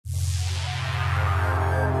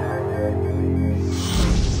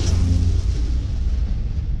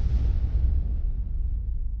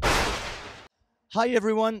Hi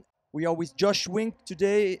everyone, we are with Josh Wink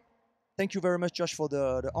today. Thank you very much, Josh, for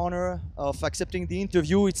the honor of accepting the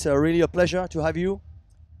interview. It's really a pleasure to have you.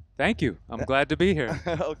 Thank you. I'm glad to be here.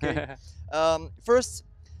 Okay. First,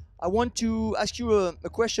 I want to ask you a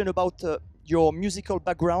question about your musical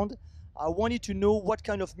background. I wanted to know what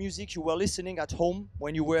kind of music you were listening at home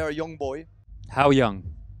when you were a young boy. How young?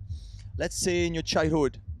 Let's say in your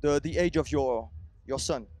childhood, the age of your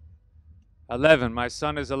son. 11. My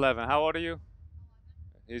son is 11. How old are you?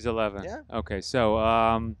 He's 11. Yeah. Okay, so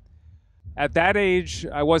at that age,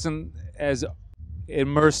 I wasn't as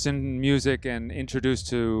immersed in music and introduced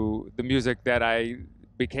to the music that I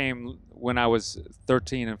became when I was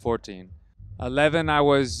 13 and 14. 11, I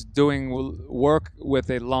was doing work with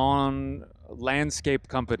a lawn landscape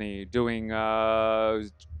company, doing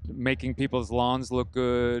making people's lawns look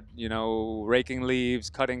good, raking leaves,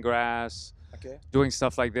 cutting grass, Okay. doing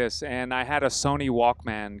stuff like this. And I had a Sony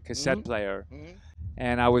Walkman cassette player, Mhm.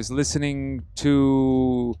 and I was listening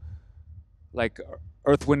to like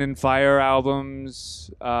Earth, Wind, and Fire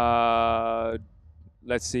albums.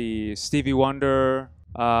 Let's see, Stevie Wonder,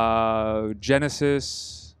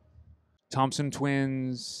 Genesis, Thompson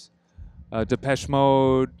Twins, Depeche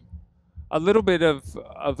Mode, a little bit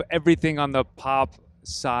of everything on the pop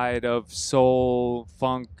side of soul,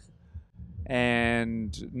 funk,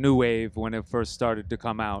 and new wave when it first started to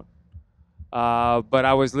come out. But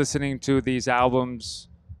I was listening to these albums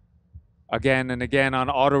again and again on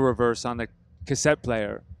auto reverse on the cassette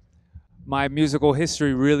player. My musical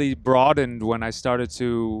history really broadened when I started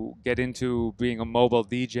to get into being a mobile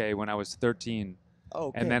DJ when I was 13.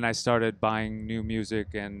 Okay. And then I started buying new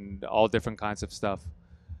music and all different kinds of stuff.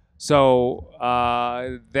 So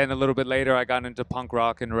then a little bit later, I got into punk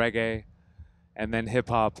rock and reggae, and then hip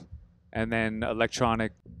hop, and then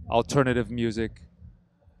electronic alternative music.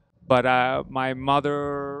 But my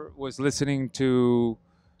mother was listening to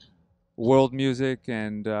world music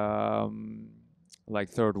and like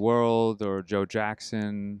Third World or Joe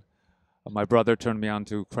Jackson. My brother turned me on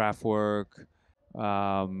to Kraftwerk,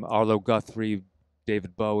 Arlo Guthrie,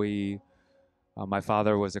 David Bowie. My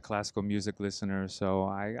father was a classical music listener, so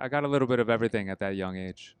I got a little bit of everything at that young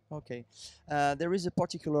age. Okay. There is a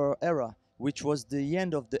particular era, which was the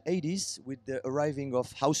end of the 80s with the arriving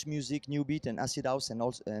of house music, new beat, and acid house, and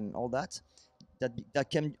all that. That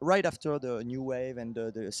came right after the new wave and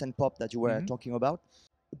the synth pop that you were talking about.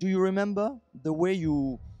 Do you remember the way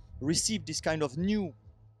you received this kind of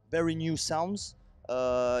very new sounds?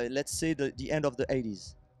 Let's say the end of the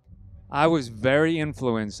 80s. I was very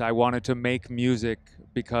influenced. I wanted to make music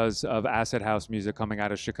because of acid house music coming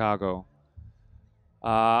out of Chicago.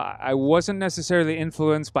 I wasn't necessarily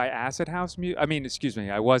influenced by acid house music.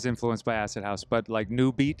 I was influenced by acid house, but like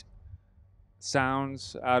new beat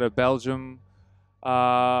sounds out of Belgium.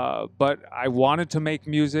 But I wanted to make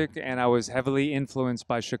music, and I was heavily influenced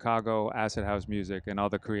by Chicago acid house music and all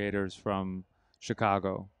the creators from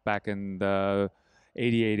Chicago back in the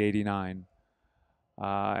 88, 89.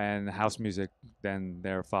 And house music then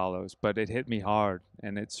there follows. But it hit me hard,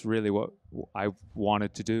 and it's really what I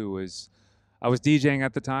wanted to do. I was DJing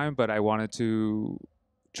at the time, but I wanted to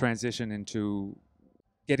transition into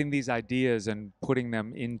getting these ideas and putting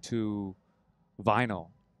them into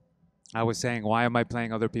vinyl. I was saying, why am I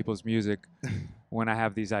playing other people's music when I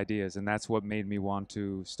have these ideas? And that's what made me want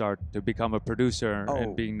to start to become a producer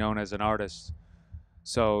and being known as an artist.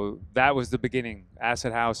 So that was the beginning,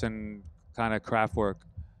 acid house and kind of Kraftwerk,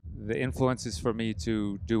 the influences for me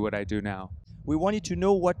to do what I do now. We wanted to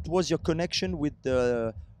know what was your connection with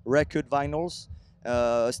the record vinyls,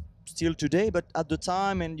 still today, but at the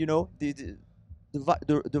time, and the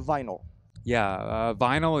vinyl. Yeah,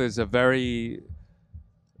 vinyl is a very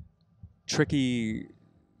tricky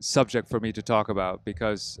subject for me to talk about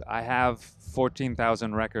because I have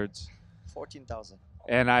 14,000 records. 14,000.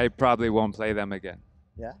 And I probably won't play them again.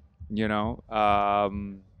 Yeah.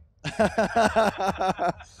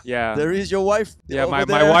 Yeah. There is your wife. Yeah, my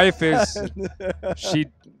wife is she.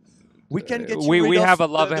 We can get you we rid have of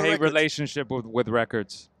a love-hate records. relationship with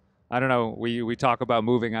records. I don't know. We talk about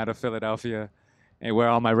moving out of Philadelphia and where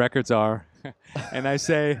all my records are, and I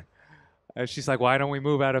say. She's like, why don't we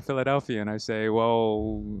move out of Philadelphia? And I say,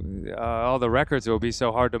 well, all the records will be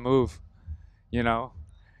so hard to move.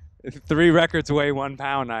 3 records weigh 1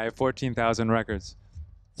 pound. I have 14,000 records.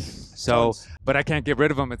 So, but I can't get rid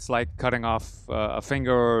of them. It's like cutting off a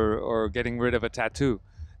finger or getting rid of a tattoo.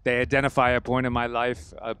 They identify a point in my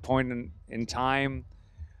life, a point in time.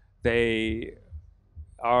 It's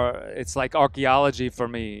like archaeology for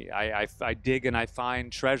me. I dig and I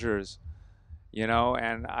find treasures.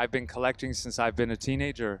 And I've been collecting since I've been a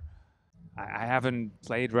teenager. I haven't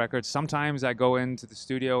played records. Sometimes I go into the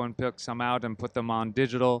studio and pick some out and put them on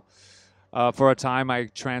digital. For a time, I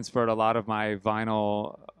transferred a lot of my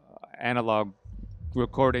vinyl analog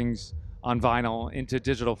recordings on vinyl into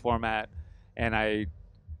digital format, and I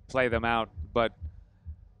play them out. But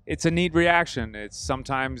it's a neat reaction. It's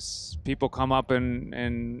sometimes people come up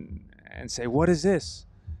and say, "What is this?"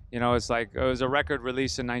 You know, it's like it was a record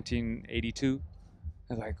released in 1982.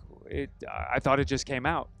 And like I thought it just came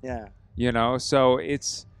out. Yeah. You know, so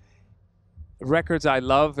it's records I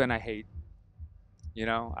love and I hate. You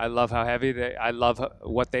know, I love how heavy they. I love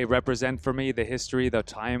what they represent for me, the history, the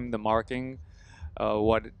time, the marking,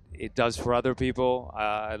 what it does for other people.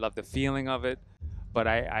 I love the feeling of it, but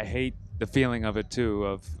I hate the feeling of it too,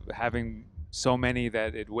 of having so many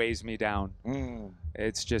that it weighs me down.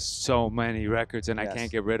 It's just so many records, and I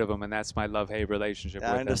can't get rid of them, and that's my love-hate relationship with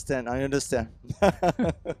them. I understand.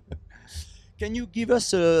 Can you give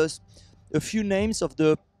us a few names of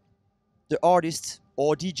the artists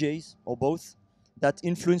or DJs or both that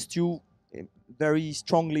influenced you very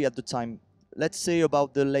strongly at the time? Let's say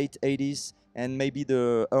about the late 80s and maybe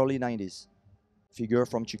the early 90s. Figure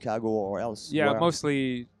from Chicago or else. Yeah,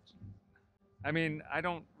 mostly. I mean, I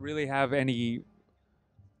don't really have any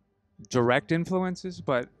direct influences,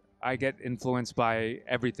 but I get influenced by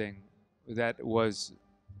everything that was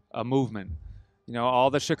a movement. You know,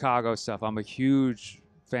 all the Chicago stuff. I'm a huge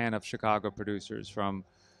fan of Chicago producers, from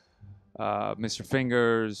Mr.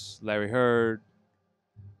 Fingers, Larry Heard,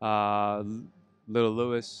 Little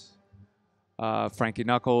Lewis, Frankie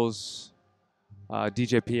Knuckles,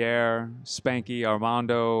 DJ Pierre, Spanky,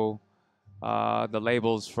 Armando, the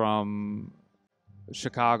labels from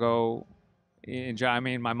Chicago. I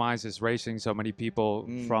mean, my mind's just racing. So many people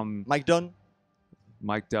from Mike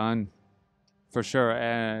Dunn, for sure.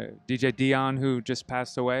 DJ Dion, who just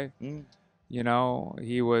passed away. You know,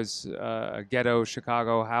 he was a ghetto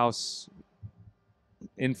Chicago house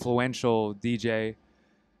influential DJ.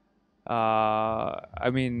 I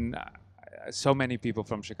mean, so many people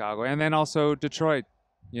from Chicago, and then also Detroit.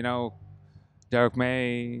 You know, Derek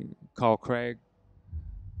May, Carl Craig.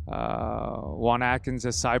 Juan Atkins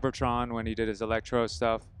as Cybertron when he did his electro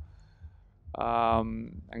stuff.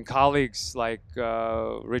 And colleagues like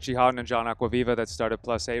Richie Houghton and John Acquaviva that started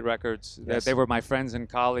Plus 8 Records. Yes. They were my friends and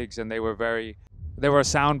colleagues, and they were a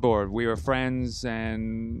soundboard. We were friends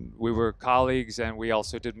and we were colleagues, and we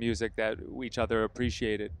also did music that each other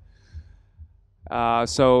appreciated.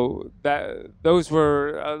 So those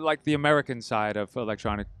were like the American side of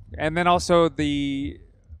electronic. And then also the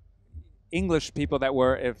English people that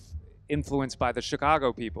were influenced by the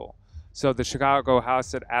Chicago people. So the Chicago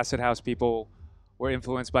acid house people were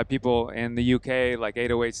influenced by people in the UK, like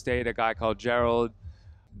 808 State, a guy called Gerald,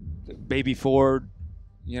 Baby Ford.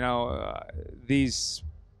 You know, these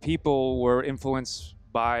people were influenced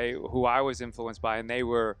by who I was influenced by, and they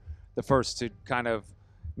were the first to kind of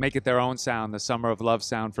make it their own sound, the Summer of Love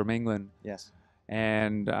sound from England. Yes.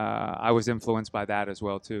 And I was influenced by that as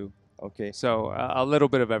well too. Okay. So a little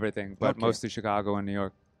bit of everything, but mostly Chicago and New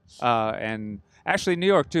York. And actually New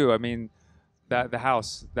York too. I mean, the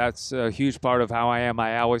house, that's a huge part of how I am.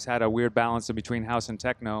 I always had a weird balance in between house and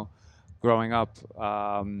techno growing up,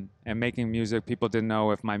 and making music. People didn't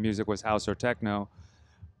know if my music was house or techno,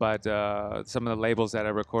 but some of the labels that I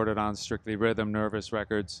recorded on, Strictly Rhythm, Nervous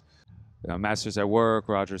Records, Masters at Work,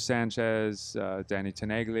 Roger Sanchez, Danny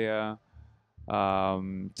Tenaglia,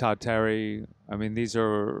 Todd Terry. I mean,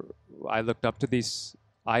 I looked up to these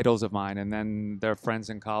idols of mine, and then they're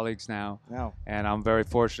friends and colleagues now. Wow. And I'm very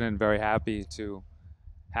fortunate and very happy to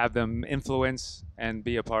have them influence and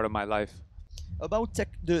be a part of my life. About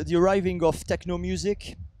the arriving of techno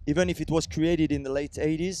music, even if it was created in the late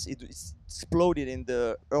 80s, it exploded in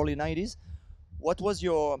the early 90s. What was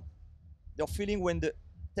your feeling when the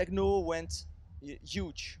techno went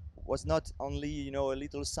huge? Was not only a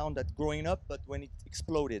little sound that growing up, but when it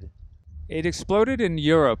exploded? It exploded in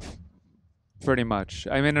Europe, pretty much.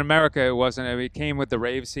 I mean, in America, it wasn't. I mean, it came with the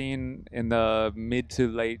rave scene in the mid to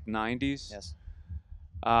late 90s. Yes.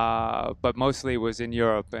 But mostly it was in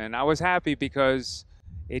Europe. And I was happy because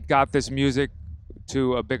it got this music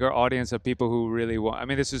to a bigger audience of people who really want. I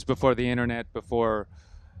mean, this was before the internet, before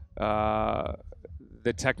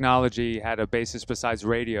the technology had a basis besides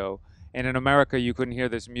radio. And in America, you couldn't hear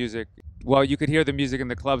this music. Well, you could hear the music in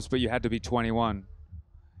the clubs, but you had to be 21.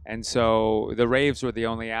 And so the raves were the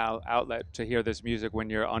only outlet to hear this music when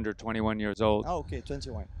you're under 21 years old. Oh, okay,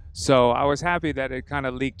 21. So I was happy that it kind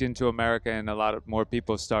of leaked into America, and a lot of more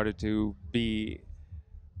people started to be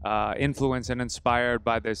influenced and inspired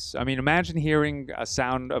by this. I mean, imagine hearing a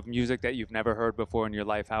sound of music that you've never heard before in your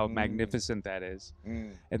life, how magnificent that is.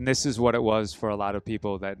 And this is what it was for a lot of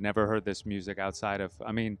people that never heard this music outside of,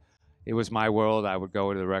 I mean, it was my world. I would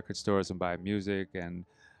go to the record stores and buy music and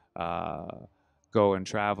go and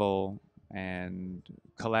travel and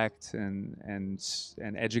collect and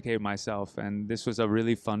educate myself. And this was a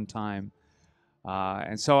really fun time.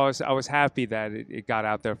 And so I was happy that it got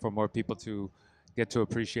out there for more people to get to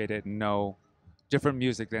appreciate it and know different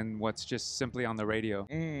music than what's just simply on the radio.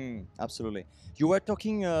 Absolutely. You were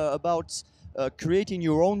talking about creating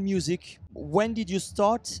your own music. When did you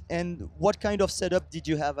start, and what kind of setup did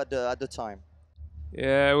you have at the time?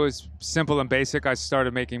 Yeah, it was simple and basic. I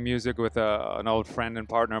started making music with an old friend and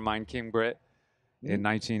partner of mine, King Britt, in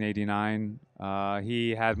 1989.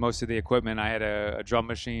 He had most of the equipment. I had a drum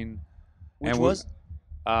machine. Which was?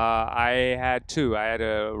 I had two. I had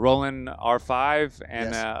a Roland R5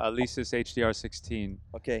 and a Alesis HDR16.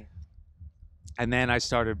 Okay. And then I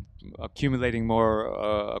started accumulating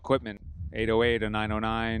more equipment, 808, a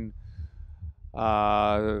 909,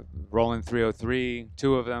 Roland 303,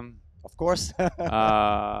 two of them. Of course.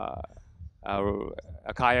 A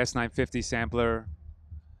Kai S950 sampler.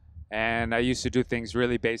 And I used to do things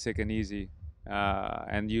really basic and easy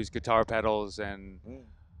and use guitar pedals and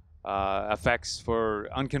effects for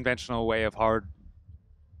unconventional way of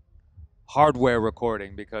hardware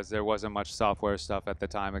recording, because there wasn't much software stuff at the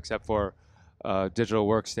time except for digital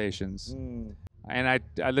workstations. And I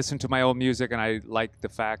listened to my old music, and I liked the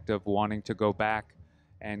fact of wanting to go back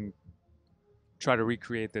and try to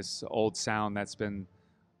recreate this old sound that's been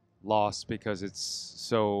lost because it's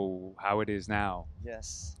so how it is now.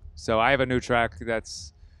 Yes. So I have a new track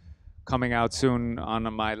that's coming out soon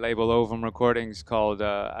on my label Ovum Recordings called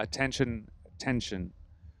Attention Tension.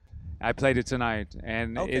 I played it tonight,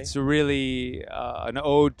 and it's really an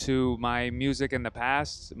ode to my music in the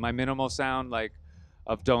past, my minimal sound, like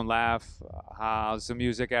of Don't Laugh, How's the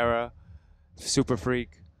Music era, Super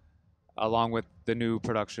Freak, along with the new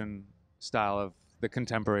production style of the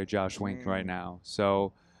contemporary Josh Wink right now.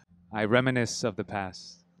 So I reminisce of the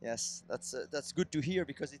past. Yes, that's good to hear,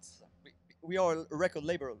 because we are a record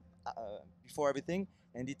label before everything,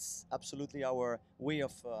 and it's absolutely our way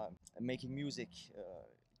of making music,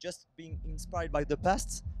 just being inspired by the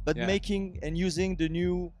past, but making and using the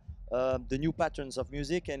new patterns of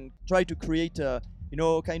music, and try to create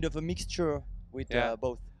kind of a mixture with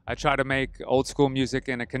both. I try to make old school music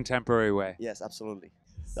in a contemporary way. Yes, absolutely.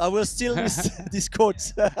 I will steal this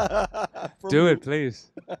quote. Do it,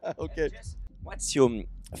 please. Okay. What's your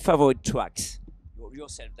favorite tracks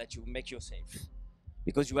yourself that you make yourself?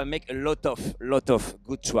 Because you will make a lot of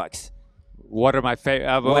good tracks. What are my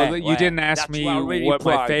favorite? You didn't ask me really what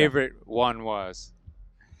my proud. favorite one was.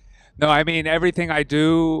 No, I mean, everything I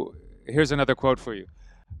do. Here's another quote for you.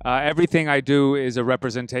 Everything I do is a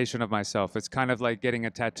representation of myself. It's kind of like getting a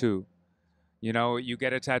tattoo. You know, you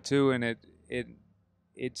get a tattoo, and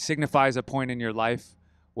it signifies a point in your life,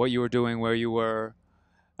 what you were doing, where you were.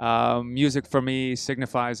 Music for me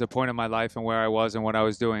signifies a point in my life and where I was and what I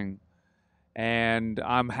was doing. And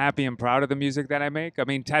I'm happy and proud of the music that I make. I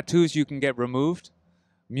mean, tattoos you can get removed.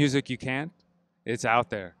 Music you can't. It's out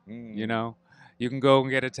there, you know. You can go and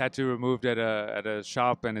get a tattoo removed at a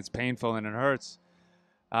shop, and it's painful and it hurts.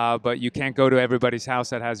 But you can't go to everybody's house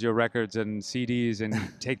that has your records and CDs and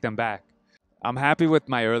take them back. I'm happy with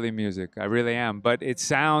my early music. I really am. But it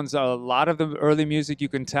sounds, a lot of the early music, you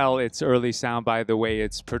can tell it's early sound by the way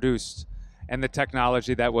it's produced and the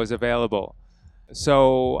technology that was available.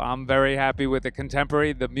 So I'm very happy with the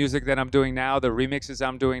contemporary, the music that I'm doing now, the remixes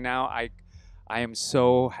I'm doing now. I am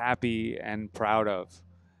so happy and proud of.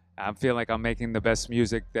 I feel like I'm making the best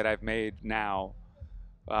music that I've made now,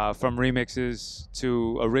 from remixes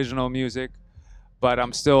to original music. But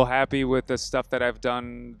I'm still happy with the stuff that I've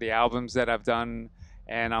done, the albums that I've done,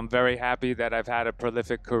 and I'm very happy that I've had a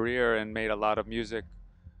prolific career and made a lot of music.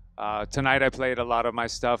 Tonight I played a lot of my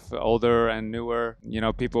stuff, older and newer. You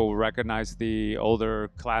know, people recognize the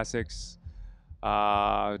older classics.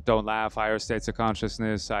 Don't Laugh, Higher States of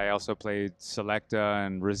Consciousness. I also played Selecta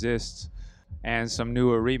and Resist, and some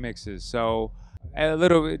newer remixes. So a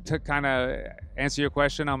little bit to kind of answer your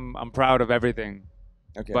question, I'm proud of everything.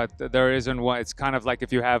 Okay. But there isn't one. It's kind of like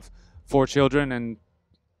if you have 4 children and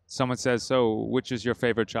someone says, so which is your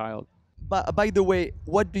favorite child? But by the way,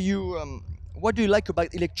 what do you like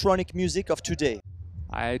about electronic music of today?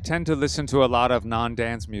 I tend to listen to a lot of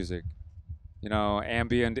non-dance music. You know,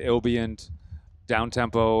 ambient, ambient,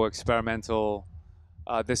 down-tempo, experimental.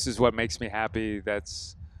 This is what makes me happy.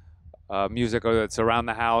 That's music that's around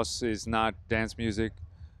the house is not dance music.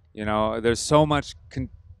 You know, there's so much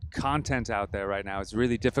content out there right now. It's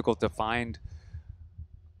really difficult to find,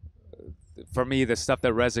 for me, the stuff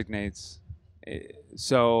that resonates.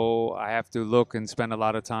 So I have to look and spend a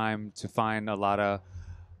lot of time to find a lot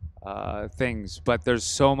of things. But there's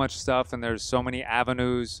so much stuff, and there's so many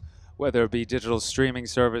avenues, whether it be digital streaming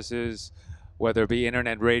services, whether it be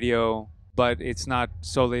internet radio, but it's not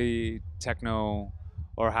solely techno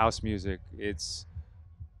or house music. It's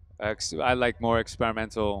I like more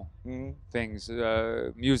experimental things,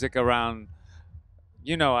 music around.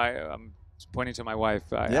 I'm pointing to my wife.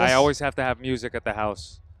 I always have to have music at the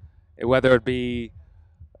house, whether it be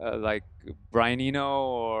like Brian Eno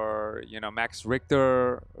or Max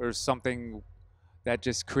Richter or something that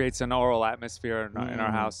just creates an oral atmosphere in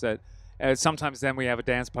our house. That sometimes then we have a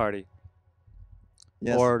dance party.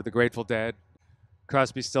 Yes. Or the Grateful Dead,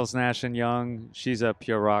 Crosby, Stills, Nash and Young. She's a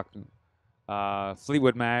pure rock.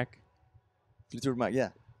 Fleetwood Mac. Fleetwood Mac, yeah.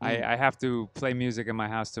 I have to play music in my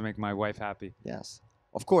house to make my wife happy. Yes,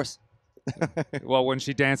 of course. Well, when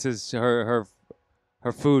she dances, her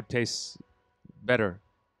food tastes better.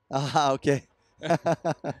 Ah, okay.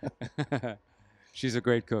 She's a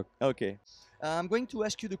great cook. Okay. I'm going to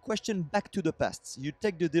ask you the question back to the past. You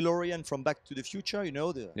take the DeLorean from Back to the Future,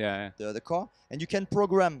 the car, and you can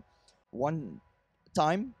program one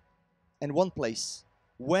time and one place.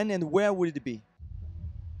 When and where would it be?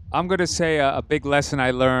 I'm going to say a big lesson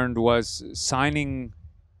I learned was signing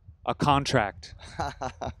a contract.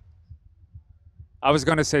 I was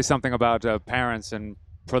going to say something about parents and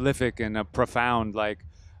prolific and profound. Like,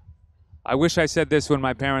 I wish I said this when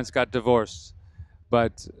my parents got divorced.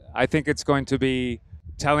 But I think it's going to be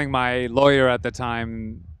telling my lawyer at the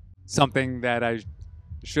time something that I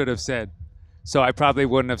should have said. So I probably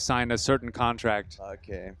wouldn't have signed a certain contract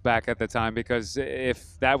back at the time, because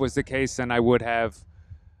if that was the case, then I would have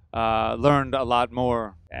learned a lot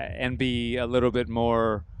more and be a little bit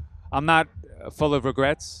more. I'm not full of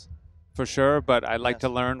regrets, for sure, but I like to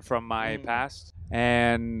learn from my past.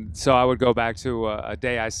 And so I would go back to a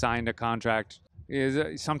day I signed a contract.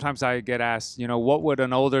 Sometimes I get asked, what would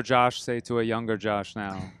an older Josh say to a younger Josh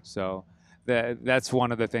now? So that's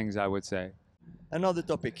one of the things I would say. Another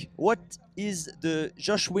topic. What is the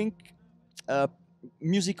Josh Wink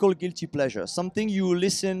musical guilty pleasure? Something you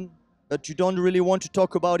listen, but you don't really want to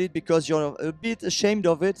talk about it because you're a bit ashamed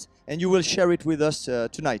of it, and you will share it with us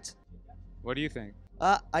tonight. What do you think?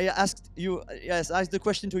 I asked you, ask the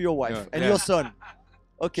question to your wife and your son.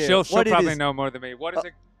 Okay. She'll probably know more than me. What is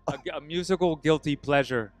a musical guilty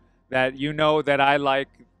pleasure that that I like,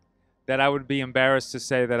 that I would be embarrassed to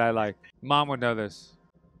say that I like? Mom would know this.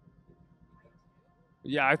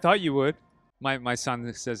 Yeah, I thought you would. My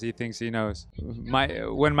son says he thinks he knows.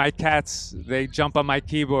 When my cats, they jump on my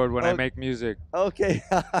keyboard when I make music. Okay.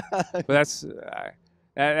 But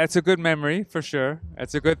that's a good memory for sure.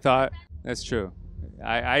 That's a good thought. That's true.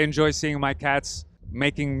 I enjoy seeing my cats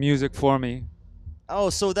making music for me. Oh,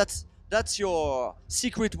 so that's your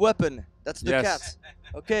secret weapon. That's the cat.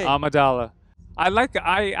 Okay. Amidala. I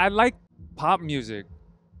like pop music.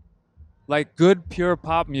 Like good pure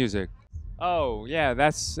pop music. Oh, yeah,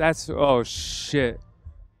 that's oh shit.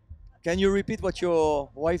 Can you repeat what your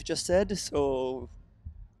wife just said? No,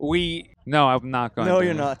 I'm not going to. No,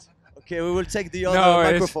 you're not. Okay, we will take the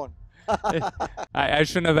other microphone. I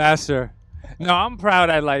shouldn't have asked her. No, I'm proud.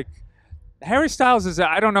 I like Harry Styles.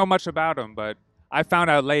 I don't know much about him, but I found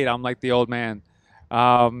out late. I'm like the old man.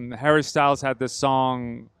 Harry Styles had this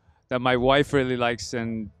song that my wife really likes,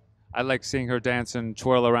 and I like seeing her dance and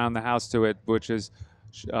twirl around the house to it, which is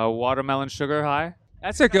Watermelon Sugar High.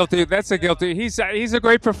 That's a guilty. He's a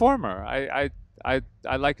great performer. I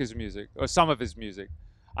like his music, or some of his music.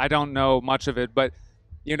 I don't know much of it, but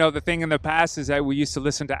the thing in the past is that we used to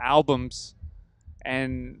listen to albums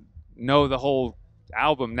and know the whole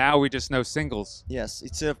album. Now we just know singles. Yes,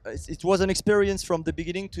 it was an experience from the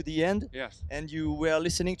beginning to the end. Yes. And you were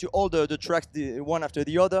listening to all the tracks, one after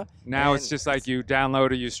the other. Now it's just like you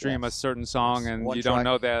download or you stream a certain song, and you don't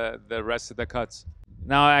know the rest of the cuts.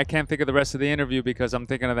 Now I can't think of the rest of the interview because I'm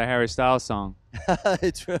thinking of the Harry Styles song.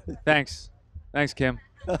 It's really Thanks, Kim.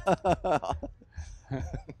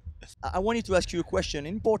 I wanted to ask you a question,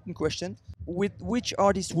 an important question. With which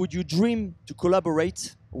artist would you dream to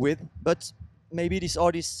collaborate with, but maybe this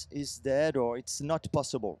artist is dead or it's not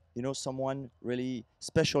possible? Someone really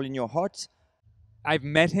special in your heart? I've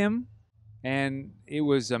met him, and it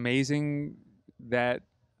was amazing that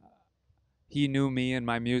he knew me and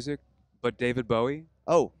my music, but David Bowie.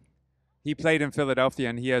 Oh. He played in Philadelphia,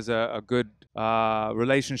 and he has a good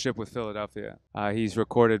relationship with Philadelphia. He's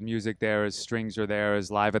recorded music there. His strings are there.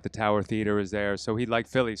 His Live at the Tower Theater is there. So he liked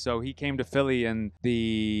Philly. So he came to Philly in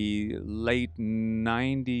the late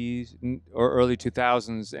 90s or early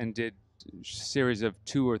 2000s and did a series of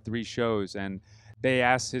 2 or 3 shows. And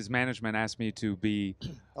his management asked me to be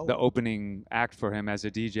the opening act for him as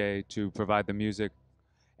a DJ to provide the music.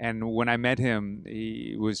 And when I met him,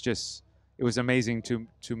 it was amazing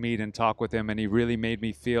to meet and talk with him, and he really made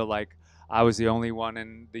me feel like I was the only one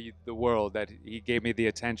in the world, that he gave me the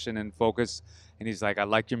attention and focus, and he's like, I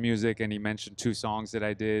like your music, and he mentioned 2 songs that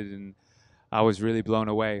I did, and I was really blown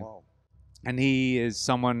away. Wow. And he is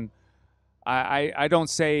someone, I don't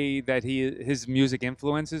say that his music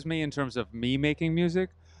influences me in terms of me making music,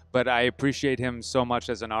 but I appreciate him so much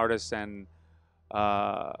as an artist and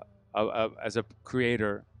as a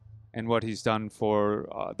creator, and what he's done for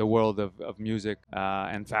the world of music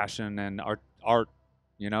and fashion and art,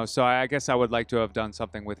 you know. So I guess I would like to have done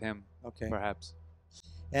something with him, perhaps.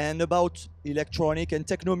 And about electronic and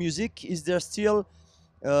techno music, is there still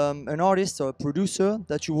an artist or a producer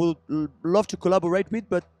that you would love to collaborate with,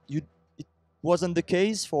 but it wasn't the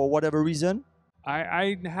case for whatever reason?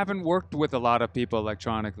 I haven't worked with a lot of people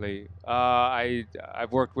electronically.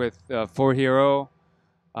 I've worked with 4Hero.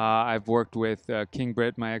 I've worked with King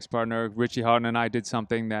Britt, my ex-partner. Richie Houghton and I did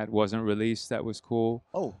something that wasn't released that was cool.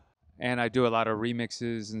 Oh. And I do a lot of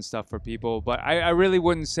remixes and stuff for people. But I really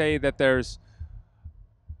wouldn't say that there's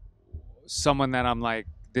someone that I'm like,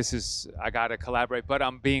 I got to collaborate. But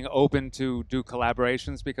I'm being open to do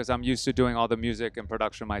collaborations because I'm used to doing all the music and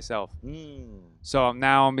production myself. So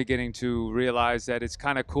I'm beginning to realize that it's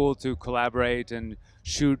kind of cool to collaborate and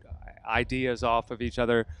shoot ideas off of each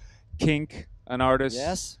other. Kink, an artist.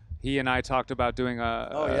 Yes. He and I talked about doing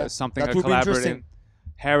something that would be interesting.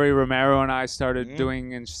 Harry Romero and I started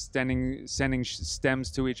doing and sending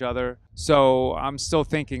stems to each other. So I'm still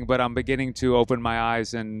thinking, but I'm beginning to open my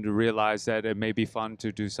eyes and realize that it may be fun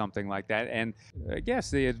to do something like that. And I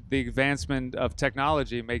guess the advancement of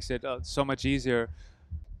technology makes it so much easier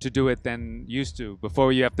to do it than used to.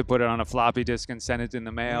 Before, you have to put it on a floppy disk and send it in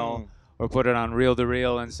the mail. Or put it on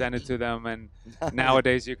reel-to-reel and send it to them. And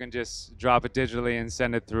nowadays you can just drop it digitally and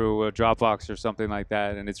send it through a Dropbox or something like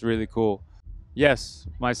that, and it's really cool. Yes,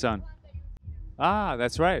 my son. Ah,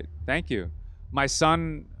 that's right. Thank you. My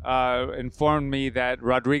son informed me that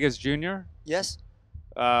Rodriguez Jr. Yes.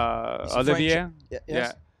 Olivier. Yes.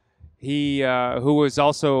 Yeah. He who was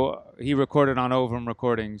also, he recorded on Ovum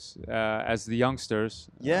Recordings as the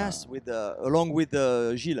Youngsters. Yes, with along with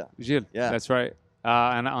Gilles. Gilles. Yeah. That's right.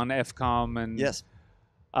 And on FCOM, and yes,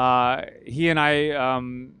 he and I,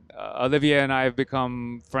 Olivier and I have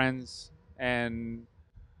become friends, and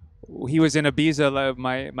he was in Ibiza.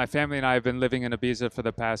 My family and I have been living in Ibiza for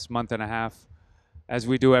the past month and a half, as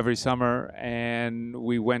we do every summer, and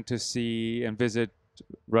we went to see and visit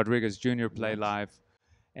Rodriguez Jr. play live,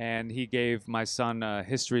 and he gave my son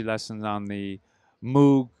history lessons on the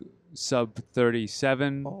Moog Sub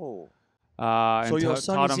 37. Oh. So your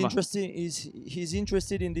son is he's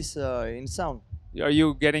interested in this in sound. Are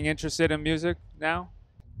you getting interested in music now?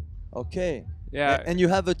 Okay. Yeah. And you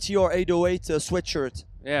have a TR-808 sweatshirt.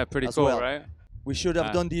 Yeah, pretty cool, well. Right? We should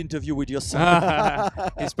have done the interview with your son.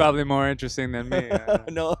 He's probably more interesting than me.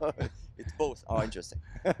 No, it's both are interesting.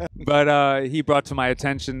 But he brought to my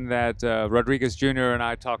attention that Rodriguez Jr. and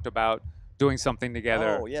I talked about doing something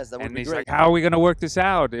together. Oh yes, that would and be he's great. like, how are we going to work this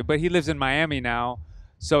out? But he lives in Miami now.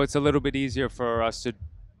 So it's a little bit easier for us to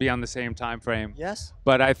be on the same time frame. Yes.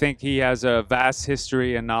 But I think he has a vast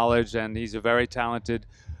history and knowledge, and he's a very talented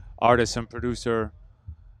artist and producer.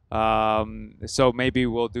 So maybe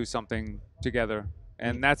we'll do something together.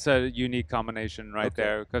 And that's a unique combination right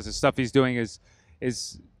there, because the stuff he's doing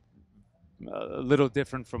is a little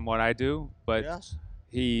different from what I do, but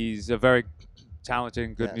he's a very talented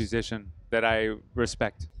and good musician that I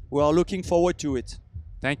respect. We are looking forward to it.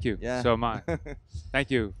 Thank you. Yeah. So am I.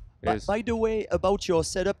 Thank you. By the way, about your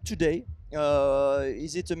setup today,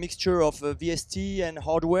 is it a mixture of VST and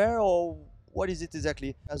hardware, or what is it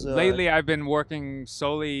exactly? Lately, I've been working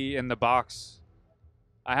solely in the box.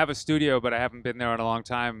 I have a studio, but I haven't been there in a long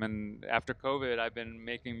time. And after COVID, I've been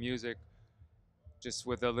making music just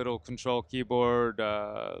with a little control keyboard,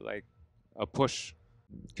 like a push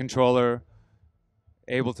controller,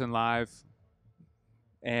 Ableton Live,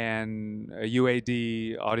 and a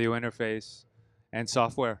UAD audio interface and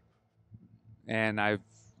software. And I've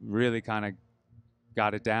really kind of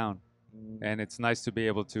got it down. And it's nice to be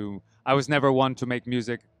able to, I was never one to make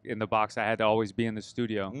music in the box. I had to always be in the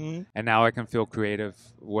studio. And now I can feel creative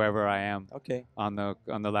wherever I am on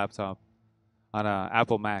the laptop, on an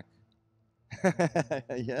Apple Mac.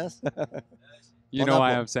 Yes. You On know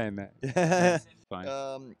why Apple. I'm saying that.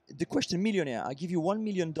 Fine. The question millionaire. I give you $1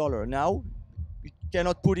 million now. You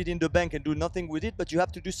cannot put it in the bank and do nothing with it, but you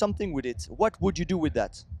have to do something with it. What would you do with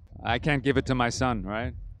that? I can't give it to my son,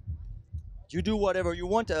 right? You do whatever you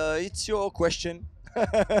want. It's your question.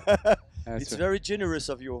 That's It's right. very generous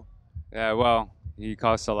of you. Yeah, well, he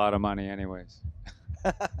costs a lot of money anyways.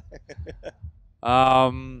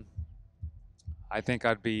 Um, I think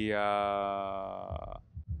I'd be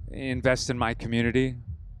invest in my community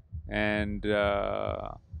and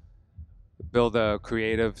build a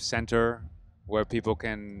creative center where people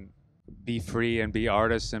can be free and be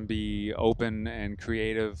artists and be open and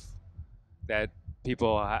creative, that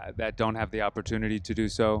people that don't have the opportunity to do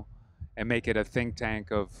so, and make it a think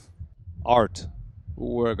tank of art,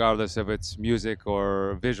 regardless if it's music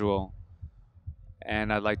or visual.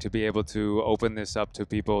 And I'd like to be able to open this up to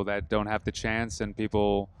people that don't have the chance, and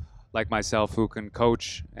people like myself who can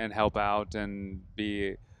coach and help out and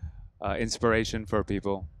be inspiration for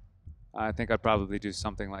people. I think I'd probably do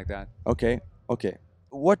something like that. Okay. Okay.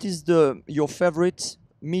 What is your favorite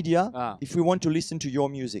media if we want to listen to your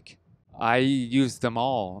music? I use them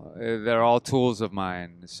all. They're all tools of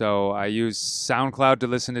mine. So I use SoundCloud to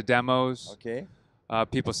listen to demos. Okay.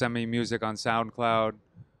 People send me music on SoundCloud.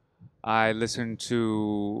 I listen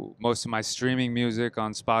to most of my streaming music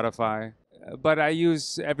on Spotify. But I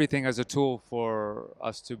use everything as a tool for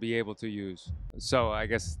us to be able to use. So I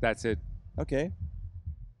guess that's it. Okay.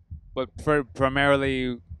 But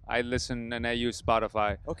primarily, I listen and I use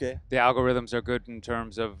Spotify. Okay. The algorithms are good in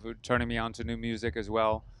terms of turning me on to new music as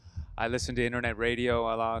well. I listen to internet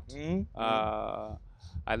radio a lot.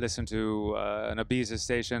 I listen to an Ibiza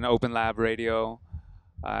station, Open Lab Radio.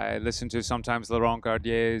 I listen to sometimes Laurent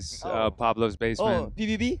Gardier's Pablo's Basement. Oh,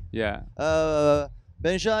 PBB? Yeah.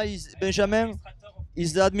 Benjamin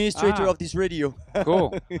is the administrator of this radio.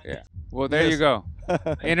 Cool. Yeah. Well, there you go.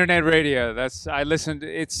 Internet radio. I listen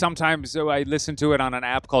to it on an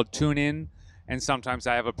app called TuneIn, and sometimes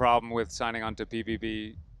I have a problem with signing on to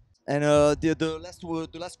PBB. And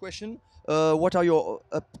the last question, what are your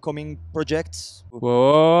upcoming projects?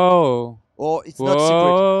 Whoa. Or it's not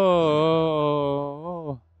Whoa.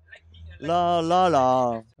 secret. La la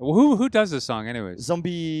la. Who does this song anyways?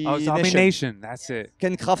 Zombie Zombie Nation. That's it.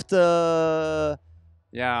 Ken Kraft. Yeah,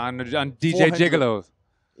 on DJ 400. Gigolo.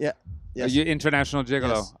 Yeah. Yes. International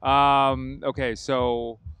Gigolo. Yes. Okay,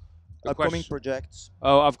 so Upcoming projects.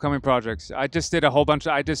 Upcoming projects. I just did a whole bunch.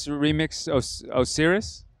 I just remixed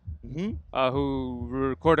Osiris, who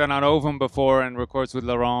recorded on Ovum before and records with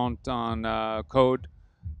Laurent on Code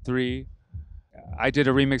 3. I did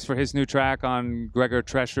a remix for his new track on Gregor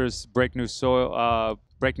Trescher's Break New Soil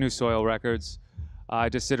Records. I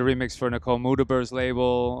just did a remix for Nicole Mudaber's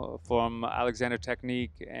label from Alexander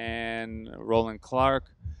Technique and Roland Clark.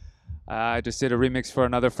 I just did a remix for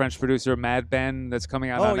another French producer, Mad Ben, that's coming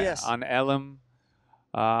out on Elim.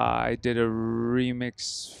 I did a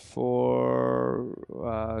remix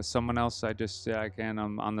for someone else. I can't.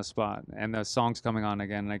 I'm on the spot, and the song's coming on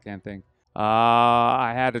again, and I can't think.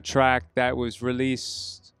 I had a track that was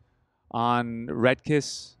released on Red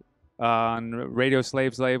Kiss on Radio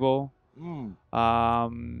Slave's label. I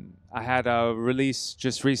had a release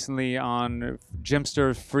just recently on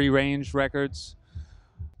Jimster Free Range Records.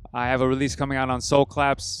 I have a release coming out on Soul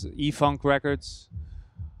Clap's E-Funk Records.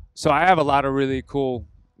 So I have a lot of really cool,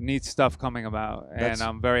 neat stuff coming about, and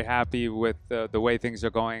I'm very happy with the way things are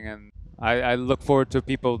going, and I look forward to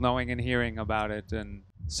people knowing and hearing about it. And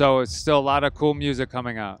so it's still a lot of cool music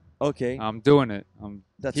coming out. Okay. I'm doing it.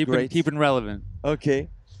 That's great. Keeping relevant. Okay.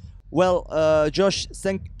 Well, Josh,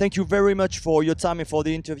 thank you very much for your time and for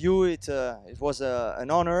the interview. It was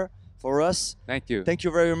an honor for us. Thank you. Thank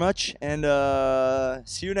you very much, and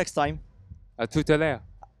see you next time. À tout à l'heure.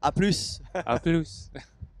 À plus. À plus.